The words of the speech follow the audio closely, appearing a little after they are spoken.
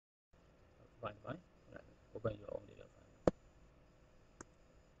fine open your own data file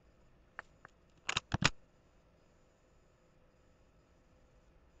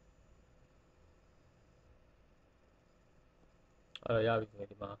အဲ့တော့ရပြီဆိုရင်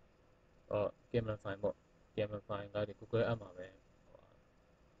ဒီမှာcamera file ပေါ့ camera file ကဒီ Google App မှာပဲ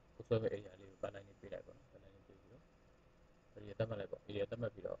ကိုဆွဲမဲ့ area လေးကိုပတ်လိုက်နေပေးလိုက်ပေါ့နော်ပတ်လိုက်နေပေးပြီးတော့ area သတ်မှတ်လိုက်ပေါ့ area သတ်မှ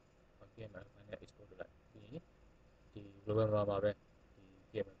တ်ပြီးတော့ camera file နဲ့ export လုပ်လိုက်ပြီးရင်ဒီ global map မှာပဲဒီ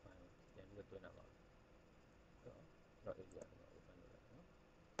camera file ကိုပြန်ပြီးတော့တွင်းတာပါပဲတော့ area ကို open လုပ်လိုက်နော်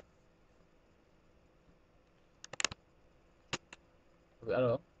ဟုတ်ပြီအဲ့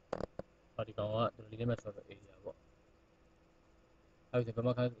တော့ဒီကောင်က lineament server area ပေါ့အဲ့ဒီဘယ်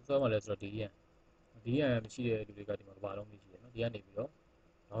မှာဆွဲမှာလဲဆိုတော့ DEM မရှိတဲ့လူတွေကဒီမှာကဘာလုံးမရှိရနော်ဒီကနေပြီးတော့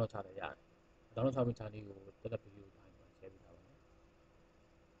download ချလိုက်ရတယ် download ချပြီးချာလေးကိုတက်တက်ဗီဒီယိုတိုင်းမှာ share ပေးထားပါမယ်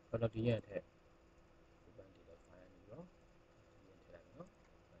အဲ့တော့ DEM ထက် open data file နေပြီးတော့ DEM ထည့်လိုက်မယ်နော်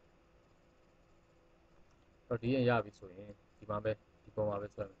အဲ့တော့ DEM ရပြီဆိုရင်ဒီမှာပဲဒီပုံမှာပဲ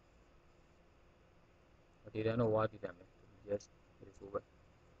ဆွဲမယ် data တော့ word data မယ် yes ဆိုပဲ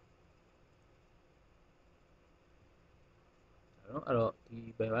နော်အဲ့တော့ဒီ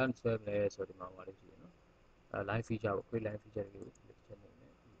ဘယ်မှာဆွဲမလဲဆိုတော့ဒီမှာဟောလေးရှိတယ်နော်line feature ကို create line feature ကိုလက်ချက်နေ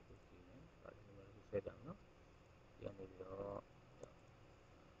နဲ့ okay နဲ့ဒါလည်းဒီမှာလည်းဆွဲကြအောင်နော်ဒီကနေပြီးတော့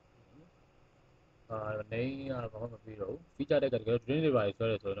name ကတော့ဘာမှမပြီးတော့ဘူး feature တက်ကတကယ် string တွေပါဆွဲ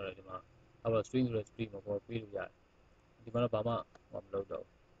တယ်ဆိုတော့ဒီမှာအဲ့တော့ string ဆိုတဲ့ string မှာပေါ်ပေးလို့ရတယ်ဒီမှာတော့ဘာမှမလုပ်တော့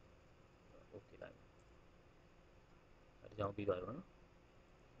ဘူး okay လိုက်မယ်ဒီကြောင်ပြီးသွားတယ်ပေါ့နော်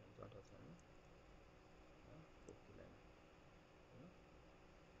ဒီကြောင်ထပ်ဆက်မယ် okay လိုက်မယ်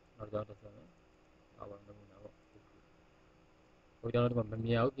နောက်ကြောင်ထပ်ဆက်မယ်အောက်နမူနာပေါ့ okay ဟိုကြောင်တော့ဒီမှာမမြ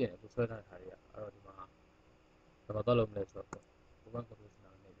င်အောင်ပြင်တယ်သူဆွဲထားတဲ့ခါတွေကအဲ့တော့ဒီမှာတော့လုပ်မလဲဆိုတော့ open control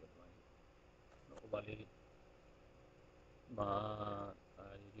center နဲ့ပြီးတော့ overlay မှာ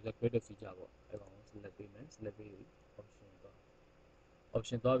user created feature ပေါ့အဲ့ကောင် select ပေးမယ် select ပေးပြီး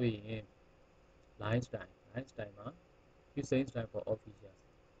option သွားပြီးရင် line styleမှာ use same style for all features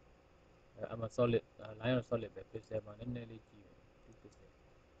အဲ့မှာ solid line တော့ solid ပဲ pixel မှာနည်းနည်းလေးကြည့်မယ်2 pixel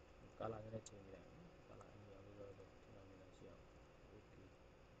color နည်းနည်း change လိုက်မယ် color အမြင်လေးတော့ထင်အောင်မြင်အောင်ရှိအောင် okay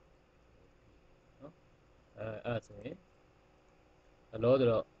နော်အဲ့ဆိုရင်လောဆို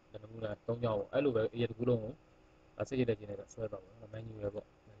တော့နမူနာ3ကြောင်းပေါ့အဲ့လိုပဲအရာတစ်ခုလုံးကိုစိတ်ရတဲ့ခြင်းနဲ့ဆွဲသွားပါတော့ menu ပဲပေါ့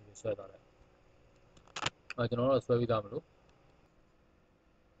menu ဆွဲသွားလိုက်ကျွန်တော်တို့ဆွဲပြီးသားမလို့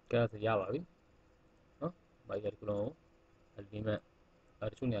ကဲဆိုရပါပြီနော်ဘာရတစ်ခုလုံးကို lineament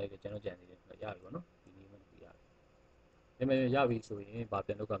တချို့နေရာလေးကျွန်တော်ကြံနေတယ်ရပြီပေါ့နော်ဒီ lineament ကိုရပြီဒါပေမဲ့ရပြီဆိုရင်ဘာ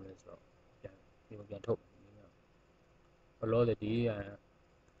ပြန်လုပ်ရမလဲဆိုတော့ပြန်ထုတ်မယ် lineament ဘလောလေဒီကို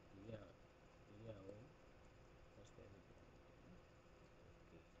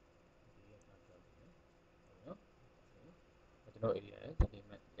ကျွန်တော် area နဲ့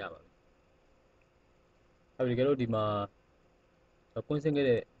lineament ရပါပြီအဲ့ဒီကတော့ဒီမှာကွင်းစင်းခဲ့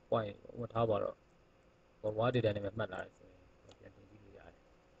တဲ့ point ဟိုထားပါတော့ဝါ data နဲ့မှတ်လာတယ်ဆိုရင်ပြန်တင်ကြည့်လို့ရတယ်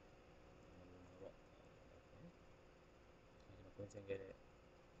ပေါ့ကျွန်တော်ကွင်းစင်းခဲ့တဲ့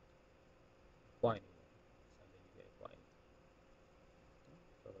point တွေပေါ့စမ်းသပ်ကြည့်ခဲ့တဲ့ point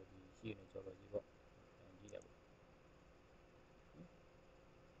ကျော်တော်ကြီးရှိနေကျော်တော်ကြီးပေါ့ပြန်ကြည့်လိုက်ပေါ့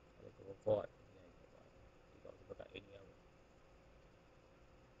အဲ့ဒါကို forward ဒီတိုင်းဖြစ်သွားတယ်ဒီတော့ဒီဘက်က area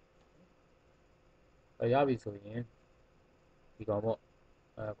ပေါ့ရပြီဆိုရင်ဒီကောင်ပေါ့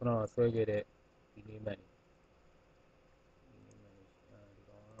ခုနကဆွဲခဲ့တဲ့ဒီ lineament ဒီ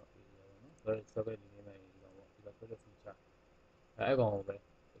ကောင်ကတော့ area ပေါ့နော်ဆွဲခဲ့တဲ့ lineament ဒီကောင်ပေါ့ဒီကဆွဲတဲ့ feature အဲ့ကောင်ကိုပဲ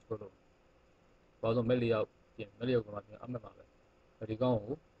export လုပ်ဘာလို့မဲ့လျောက်ပြင်မဲ့လျောက်ကမှပြင်အမှတ်ပါပဲဒီကောင်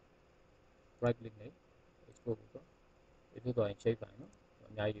ကို right click နဲ့ export လုပ်တော့ export သွားရင် shape file နော်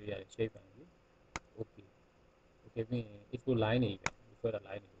အများကြီးရွေးရတယ် shape file ကြီး okay okay ပြီးရင် export line တွေပဲဆွဲတာ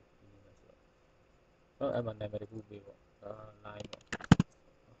line တွေဒီလိုမျိုးဆိုတော့အဲ့မှာနာမည်တစ်ခုပေးပေါ့line ပေါ့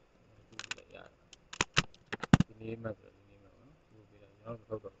ဒီလိုရဒီနေ့မှဆိုဒီနေ့မှနော်ဒီလိုပေးတာကျွန်တော်မ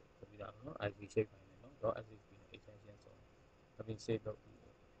ထုတ်တော့ဘူးပြတာနော် IC shape file နဲ့နော်တော့ SSP နဲ့ extension ဆိုအပြင် save လုပ်ပြီး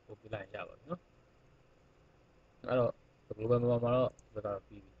ပို့ပြလိုက်ရပါပြီနော်အဲ့တော့ global map မှာတော့ဒါကတော့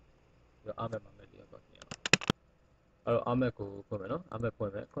ပြီးပြီပြီးတော့ armap မှာလည်းတော့ပြင်ရအောင်အဲ့တော့ armap ကိုဖွင့်မယ်နော် armap ဖွ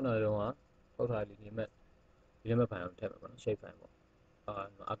င့်မယ်ခုနကတုန်းကထုတ်ထားတဲ့ lineament file ကိုထည့်မယ်ပေါ့နော် shape file ပေါ့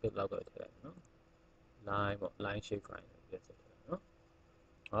archive လောက်တော့ထည့်လိုက်မယ်နော် line ပေါ့ line shape file နဲ့ပြည့်စုံထည့်လိုက်နော်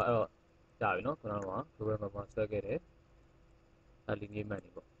အဲ့တော့ကြာပြီနော်ခုနက global map မှာဆွဲခဲ့တဲ့ lineament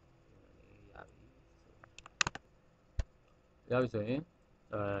တွေပေါ့ရပြီဆိုရင်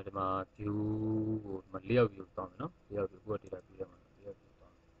ဒီမှာ view ကိုဒီမှာ layout view တောင်းမယ်နော် layout view ကို data view ထဲမှာ layout view တော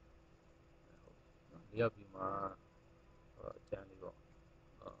င်းမယ်ဟုတ်နော် layout view မှာအကျန်းလေးပေါ့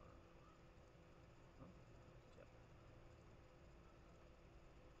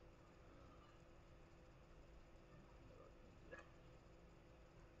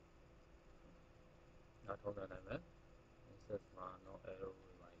ဒါထုံးတယ်နိုင်မယ် insert မှာ no arrow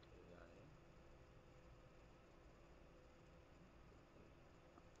တွေပါထည့်ရတယ်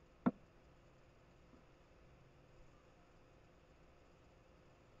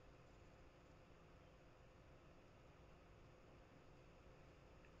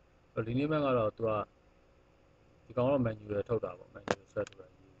Lineament ကတော့သူကဒီကောင်တော့ manual ထုတ်တာပေါ့ manual set ထုတ်တာ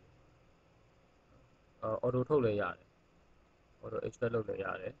ရေးauto ထုတ်လည်းရတယ် auto extract လုပ်လည်းရ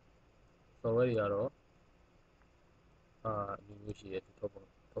တယ် software တွေကတော့မျိုးရှိတယ်ထုတ်တဲ့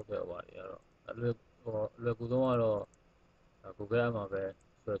ဟိုဟာတွေကတော့အလွယ်ကူဆုံးကတော့ Google App မှာပဲ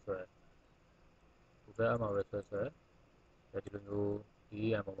ဆွဲGoogle App မှာပဲဆွဲဒီလိုမျိုး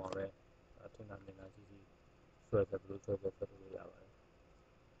DEM ပေါ်မှာပဲထင်တာမြင်တာရှိဆွဲဘယ်လိုဆွဲလို့ရပါတယ်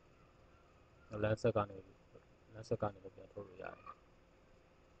လမ်းဆက်ကနေလည်းပြန်ထုတ်လို့ရတ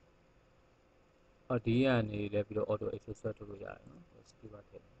ယ်DEM နေလည်းပြီးတော့ auto extract ဆွဲထုတ်လို့ရတယ်နော် skip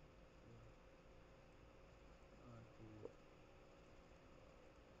ထည့်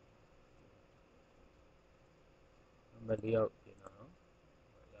မလေးရောက်ပြင်တာနော်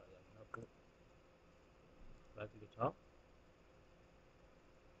နောက်တစ် right click ထောက်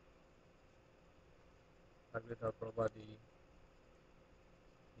right click ထောက် property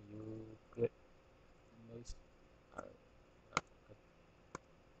new get next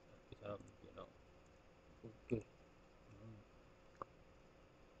ဒီတော့ပြင်တော့ okay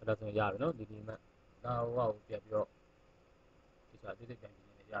အဲ့ဒါဆိုရင်ရပြီနော်ဒီဒီမှဒါဟိုကိုပြန်ပြီးတော့ဒီစားတိတိပြန်ပြင်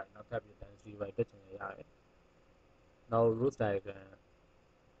နေရတယ်နောက်ထပ်ပြီး density ပဲတက်ချင်ရတယ်နောက် root diagram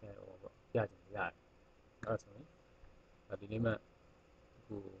ဟိုပေါ့ပြချင်ရတယ်အဲ့ဒါဆိုရင်ဒီနေ့မှအ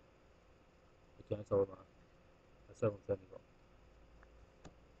ခုအကျဉ်းဆုံးမှာဆက်နေပေါ့